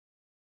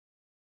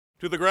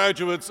To the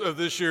graduates of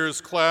this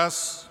year's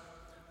class,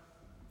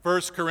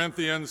 1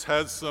 Corinthians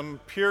has some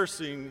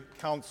piercing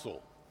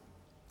counsel.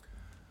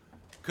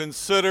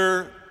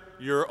 Consider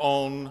your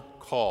own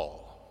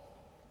call.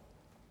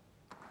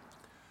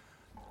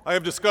 I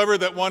have discovered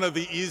that one of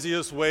the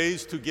easiest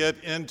ways to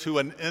get into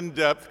an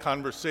in-depth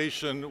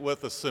conversation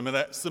with a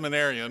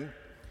seminarian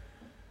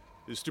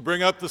is to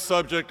bring up the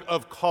subject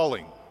of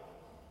calling.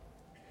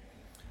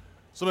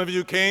 Some of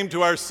you came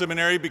to our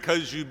seminary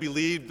because you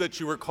believed that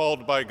you were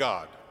called by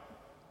God.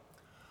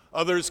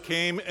 Others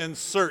came in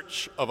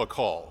search of a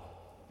call.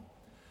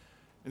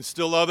 And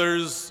still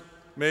others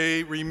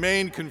may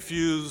remain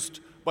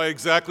confused by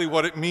exactly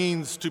what it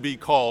means to be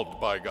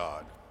called by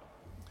God.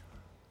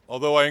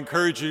 Although I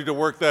encourage you to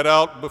work that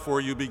out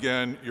before you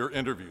begin your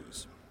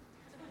interviews.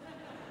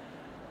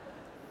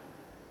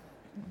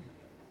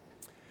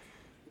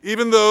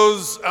 Even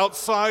those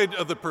outside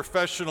of the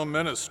professional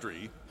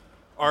ministry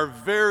are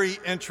very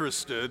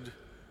interested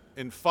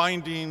in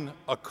finding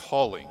a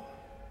calling.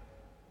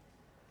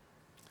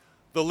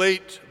 The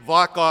late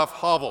Václav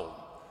Havel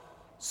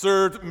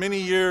served many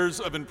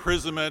years of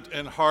imprisonment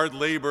and hard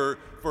labor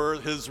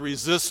for his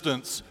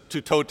resistance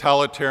to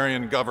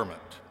totalitarian government.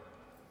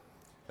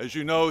 As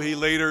you know, he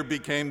later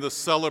became the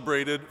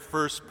celebrated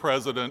first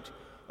president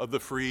of the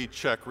Free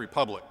Czech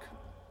Republic.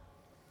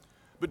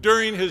 But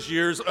during his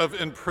years of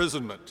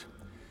imprisonment,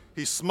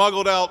 he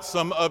smuggled out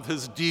some of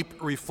his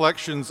deep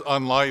reflections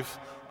on life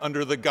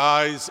under the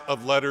guise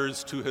of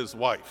letters to his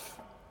wife.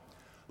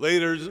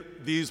 Later,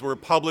 these were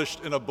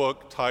published in a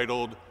book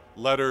titled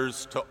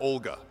Letters to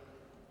Olga.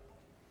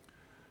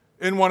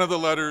 In one of the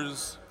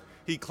letters,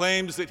 he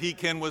claims that he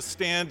can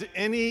withstand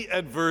any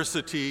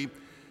adversity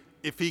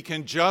if he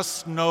can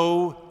just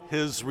know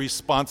his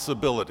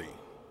responsibility.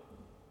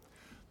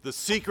 The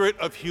secret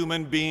of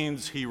human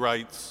beings, he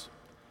writes,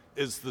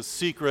 is the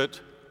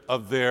secret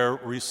of their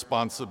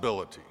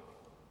responsibility.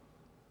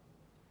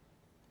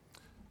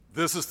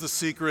 This is the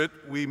secret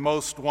we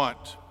most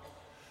want.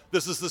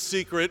 This is the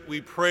secret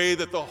we pray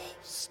that the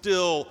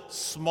still,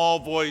 small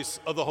voice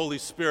of the Holy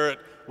Spirit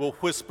will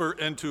whisper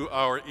into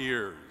our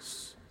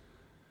ears.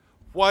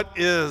 What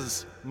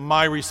is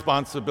my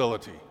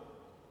responsibility?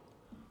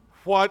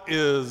 What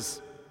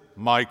is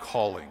my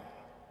calling?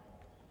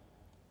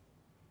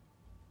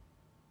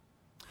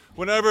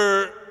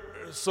 Whenever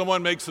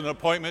someone makes an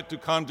appointment to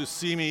come to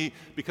see me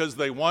because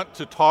they want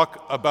to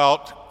talk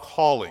about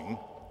calling,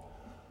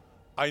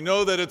 I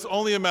know that it's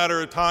only a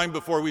matter of time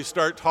before we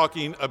start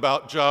talking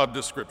about job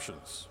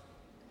descriptions.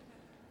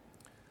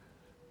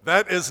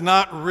 That is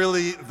not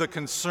really the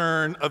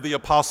concern of the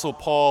Apostle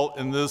Paul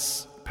in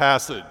this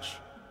passage,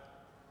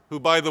 who,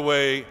 by the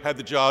way, had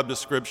the job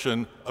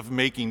description of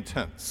making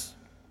tents.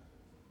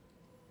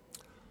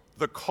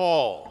 The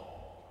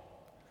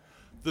call,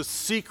 the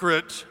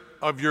secret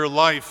of your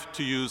life,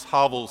 to use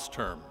Havel's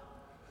term,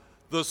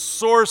 the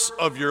source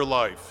of your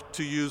life,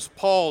 to use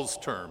Paul's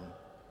term,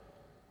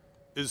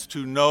 is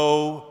to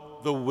know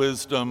the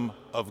wisdom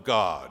of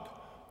God.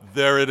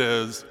 There it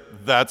is,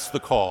 that's the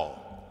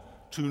call,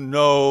 to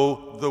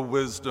know the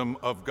wisdom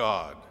of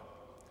God.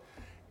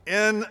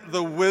 In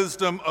the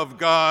wisdom of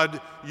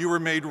God, you were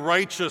made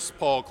righteous,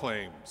 Paul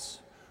claims,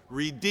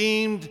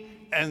 redeemed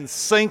and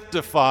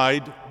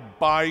sanctified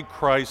by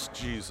Christ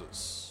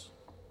Jesus.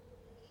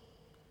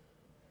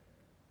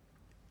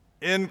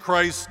 In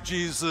Christ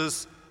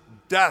Jesus'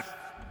 death,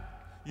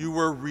 you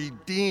were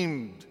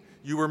redeemed,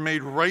 you were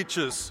made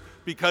righteous,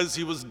 because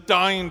he was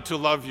dying to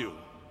love you.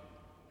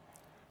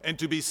 And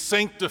to be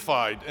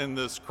sanctified in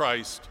this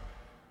Christ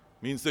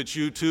means that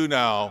you too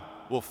now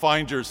will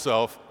find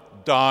yourself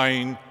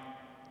dying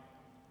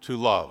to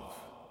love.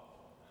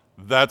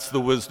 That's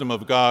the wisdom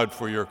of God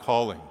for your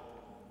calling.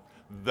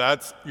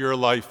 That's your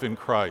life in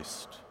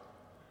Christ.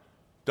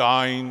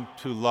 Dying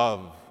to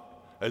love,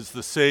 as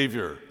the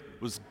Savior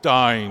was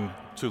dying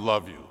to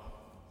love you.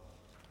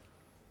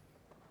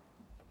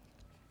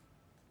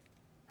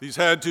 These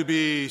had to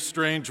be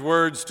strange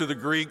words to the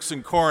Greeks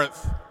in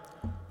Corinth,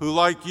 who,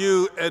 like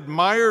you,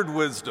 admired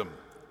wisdom,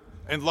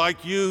 and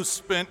like you,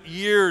 spent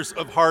years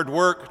of hard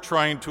work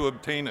trying to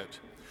obtain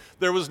it.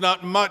 There was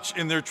not much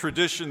in their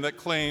tradition that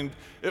claimed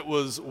it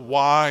was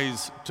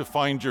wise to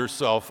find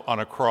yourself on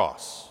a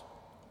cross.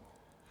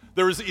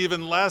 There was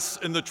even less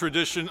in the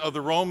tradition of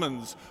the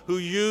Romans, who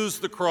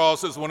used the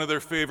cross as one of their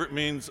favorite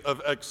means of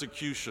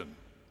execution.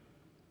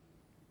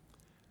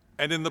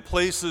 And in the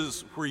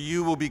places where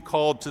you will be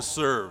called to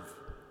serve,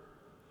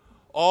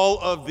 all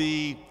of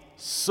the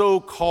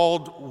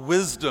so-called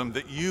wisdom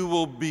that you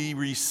will be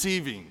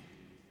receiving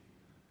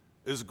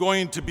is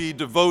going to be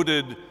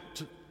devoted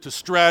to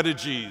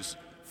strategies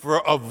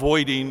for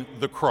avoiding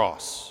the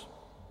cross.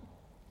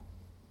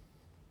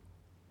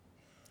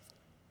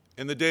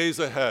 In the days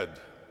ahead,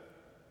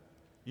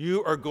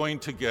 you are going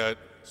to get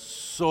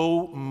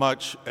so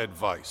much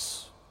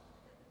advice.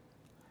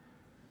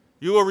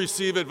 You will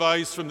receive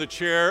advice from the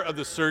chair of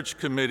the search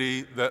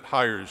committee that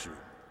hires you.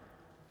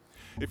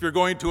 If you're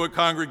going to a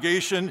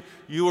congregation,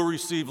 you will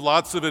receive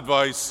lots of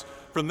advice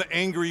from the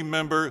angry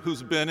member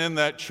who's been in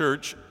that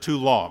church too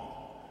long.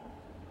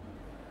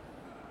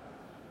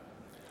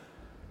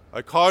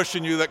 I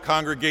caution you that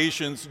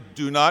congregations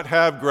do not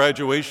have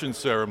graduation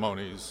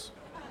ceremonies.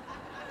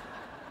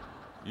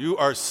 You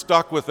are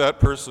stuck with that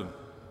person.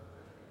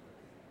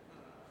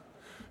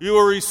 You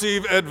will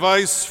receive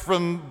advice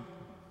from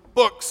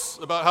books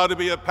about how to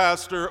be a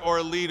pastor or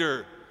a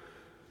leader,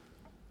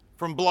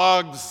 from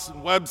blogs,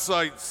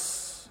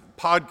 websites,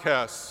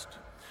 podcasts.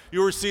 You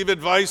will receive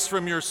advice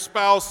from your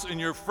spouse and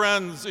your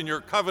friends in your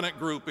covenant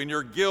group, in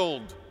your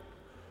guild.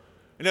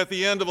 And at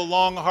the end of a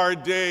long,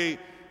 hard day,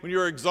 when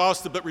you're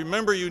exhausted, but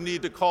remember you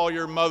need to call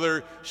your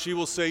mother, she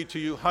will say to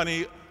you,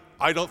 "Honey,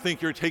 I don't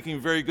think you're taking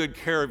very good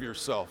care of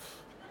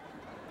yourself."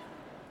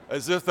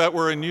 As if that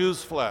were a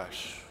news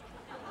flash.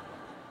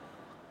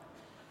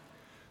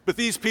 But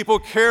these people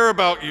care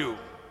about you.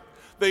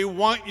 They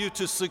want you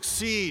to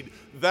succeed.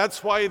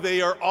 That's why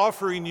they are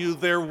offering you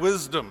their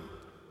wisdom.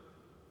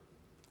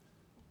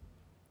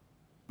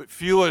 But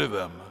few of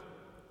them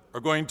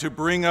are going to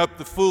bring up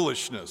the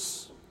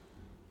foolishness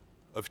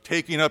of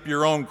taking up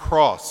your own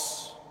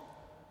cross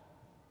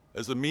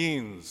as a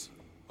means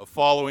of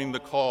following the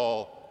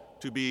call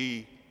to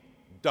be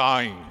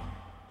dying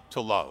to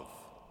love.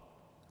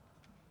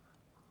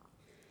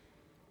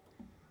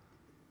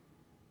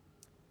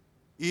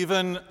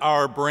 Even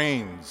our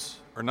brains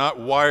are not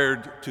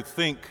wired to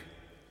think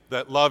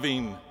that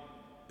loving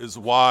is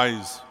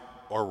wise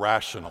or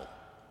rational.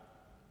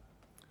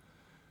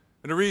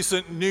 In a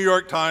recent New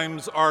York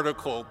Times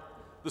article,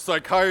 the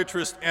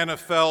psychiatrist Anna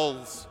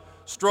Fels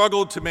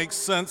struggled to make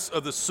sense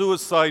of the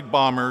suicide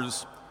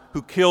bombers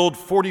who killed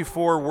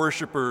 44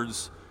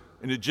 worshipers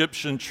in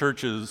Egyptian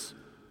churches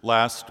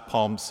last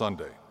Palm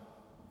Sunday.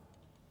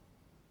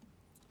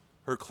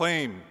 Her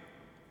claim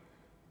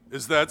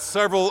is that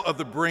several of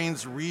the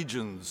brain's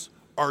regions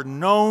are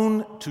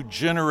known to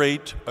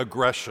generate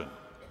aggression.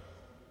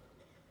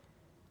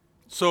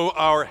 So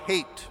our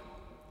hate,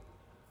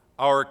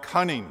 our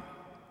cunning,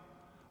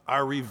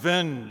 our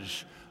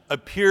revenge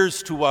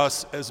appears to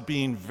us as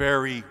being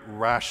very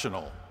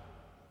rational.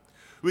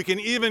 We can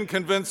even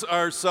convince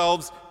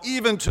ourselves,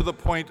 even to the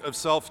point of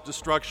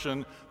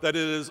self-destruction, that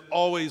it is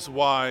always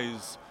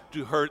wise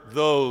to hurt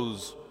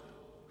those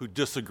who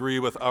disagree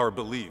with our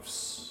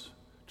beliefs,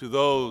 to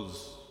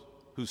those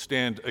who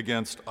stand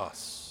against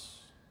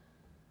us.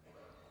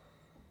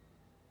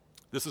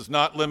 This is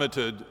not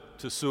limited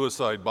to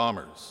suicide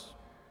bombers.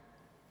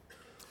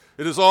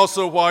 It is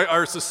also why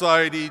our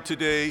society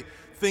today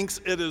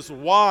thinks it is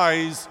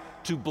wise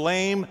to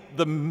blame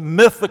the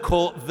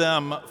mythical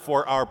them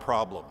for our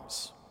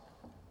problems.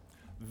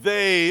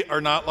 They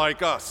are not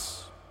like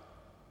us.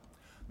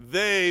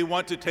 They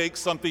want to take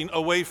something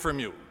away from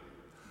you.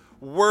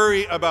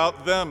 Worry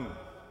about them.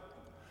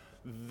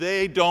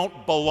 They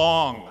don't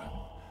belong.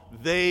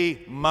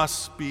 They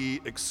must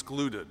be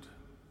excluded.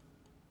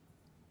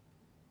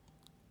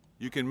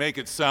 You can make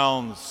it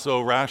sound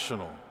so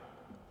rational.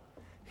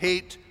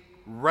 Hate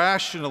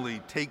rationally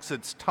takes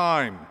its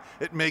time.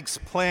 It makes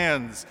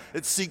plans.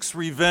 It seeks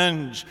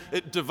revenge.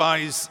 It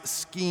devises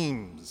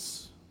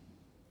schemes.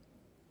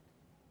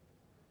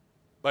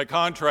 By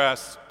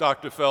contrast,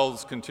 Dr.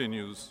 Fels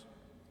continues,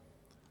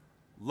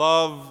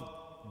 love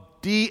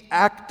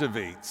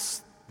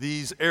deactivates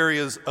these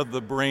areas of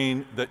the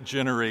brain that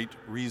generate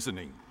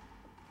reasoning.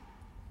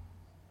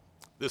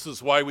 This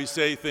is why we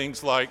say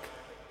things like,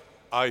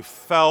 I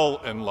fell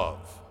in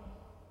love.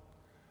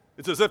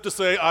 It's as if to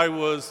say I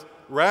was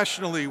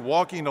rationally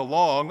walking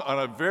along on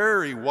a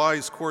very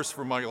wise course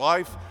for my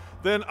life,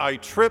 then I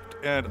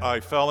tripped and I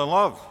fell in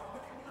love.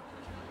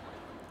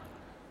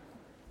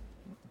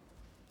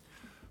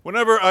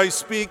 Whenever I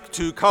speak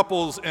to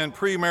couples in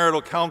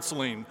premarital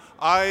counseling,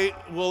 I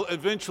will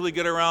eventually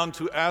get around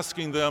to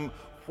asking them,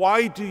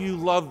 why do you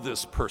love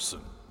this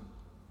person?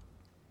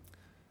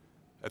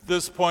 At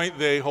this point,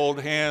 they hold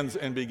hands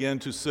and begin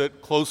to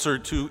sit closer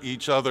to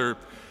each other,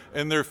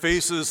 and their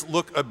faces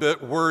look a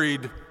bit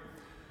worried,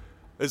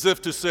 as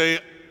if to say,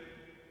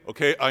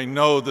 okay, I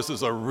know this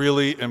is a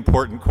really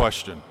important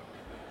question.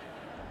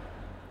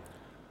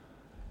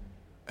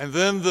 And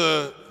then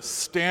the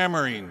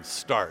stammering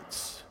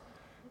starts.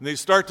 And they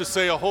start to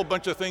say a whole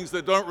bunch of things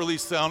that don't really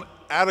sound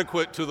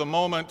adequate to the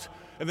moment.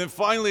 And then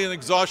finally, in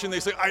exhaustion, they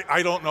say,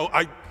 I don't know.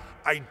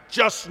 I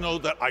just know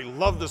that I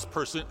love this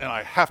person and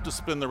I have to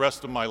spend the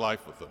rest of my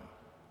life with them.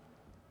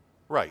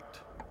 Right.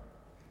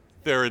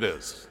 There it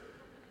is.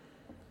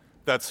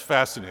 That's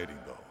fascinating,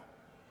 though.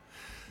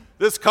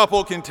 This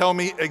couple can tell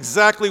me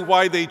exactly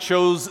why they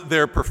chose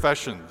their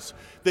professions.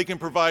 They can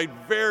provide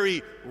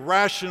very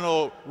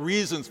rational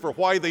reasons for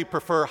why they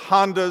prefer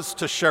Hondas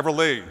to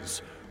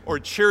Chevrolets or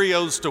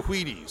Cheerios to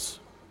Wheaties.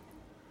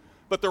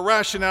 But the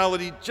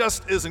rationality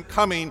just isn't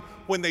coming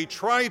when they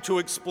try to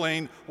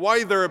explain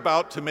why they're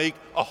about to make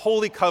a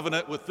holy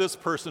covenant with this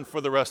person for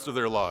the rest of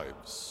their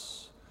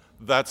lives.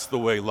 That's the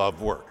way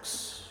love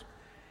works.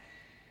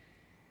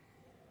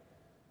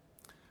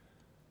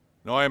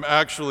 Now, I am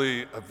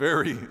actually a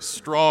very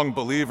strong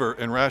believer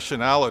in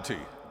rationality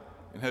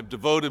and have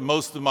devoted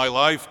most of my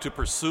life to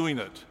pursuing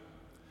it.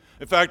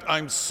 In fact,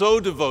 I'm so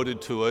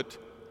devoted to it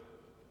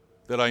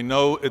that I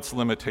know its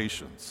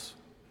limitations.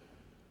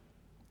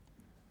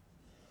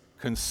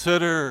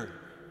 Consider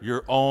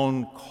your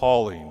own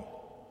calling,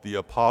 the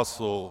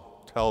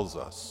apostle tells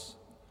us.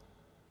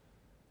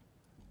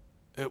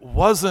 It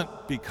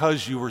wasn't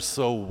because you were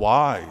so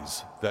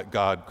wise that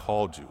God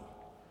called you.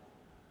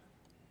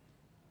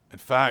 In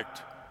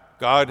fact,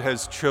 God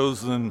has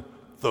chosen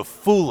the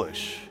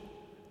foolish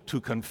to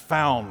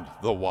confound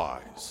the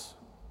wise.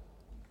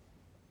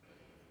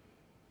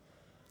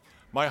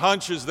 My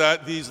hunch is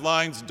that these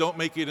lines don't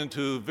make it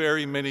into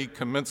very many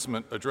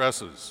commencement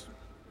addresses.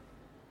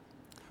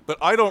 But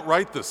I don't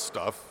write this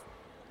stuff.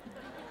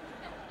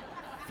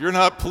 If you're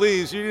not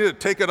pleased, you need to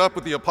take it up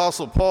with the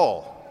Apostle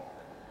Paul.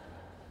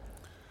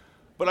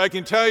 But I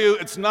can tell you,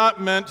 it's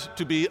not meant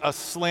to be a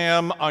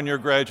slam on your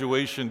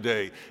graduation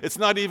day. It's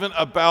not even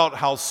about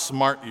how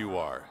smart you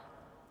are.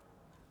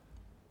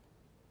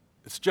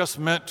 It's just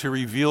meant to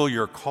reveal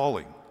your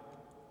calling.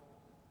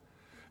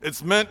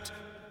 It's meant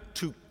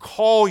to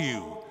call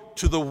you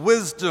to the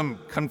wisdom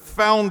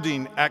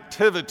confounding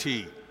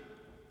activity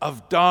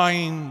of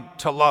dying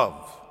to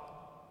love.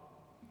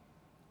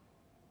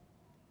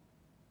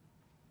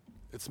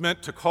 It's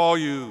meant to call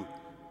you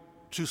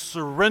to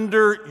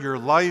surrender your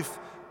life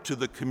to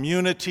the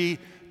community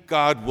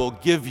God will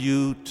give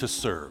you to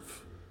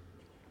serve.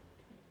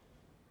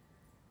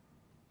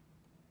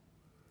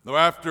 Though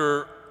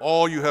after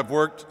all you have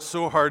worked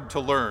so hard to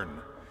learn,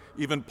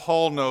 even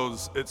Paul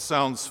knows it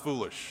sounds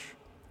foolish.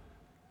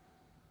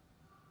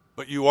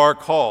 But you are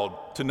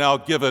called to now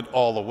give it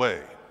all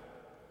away,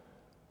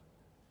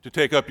 to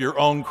take up your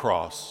own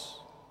cross,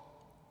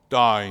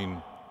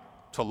 dying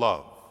to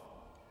love.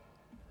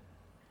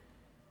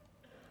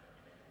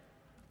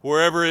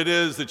 Wherever it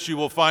is that you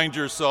will find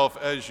yourself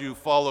as you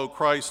follow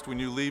Christ when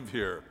you leave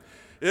here,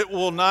 it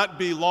will not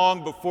be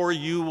long before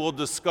you will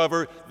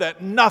discover that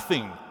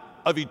nothing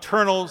of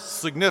eternal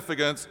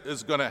significance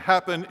is going to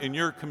happen in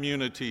your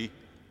community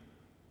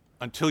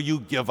until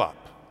you give up.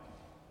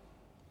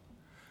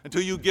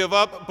 Until you give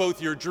up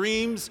both your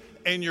dreams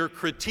and your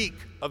critique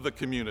of the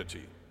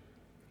community.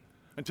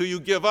 Until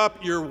you give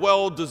up your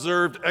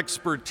well-deserved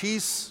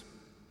expertise.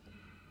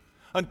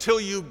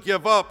 Until you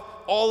give up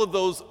all of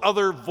those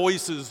other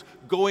voices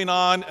going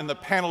on in the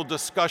panel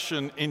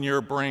discussion in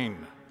your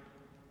brain.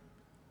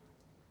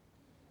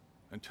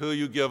 Until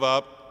you give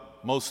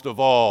up, most of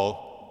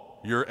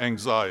all, your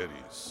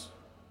anxieties.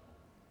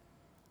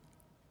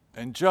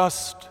 And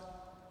just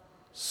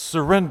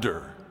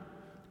surrender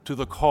to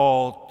the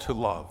call to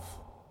love.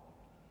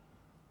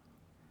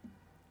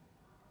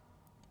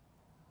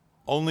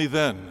 Only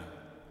then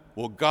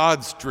will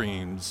God's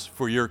dreams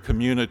for your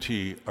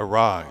community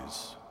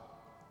arise.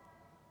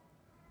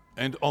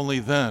 And only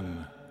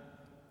then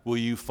will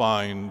you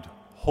find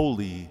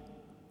holy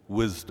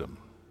wisdom.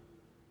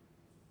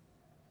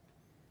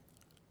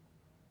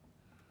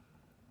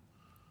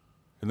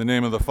 In the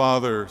name of the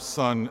Father,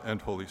 Son,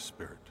 and Holy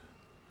Spirit.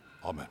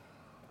 Amen.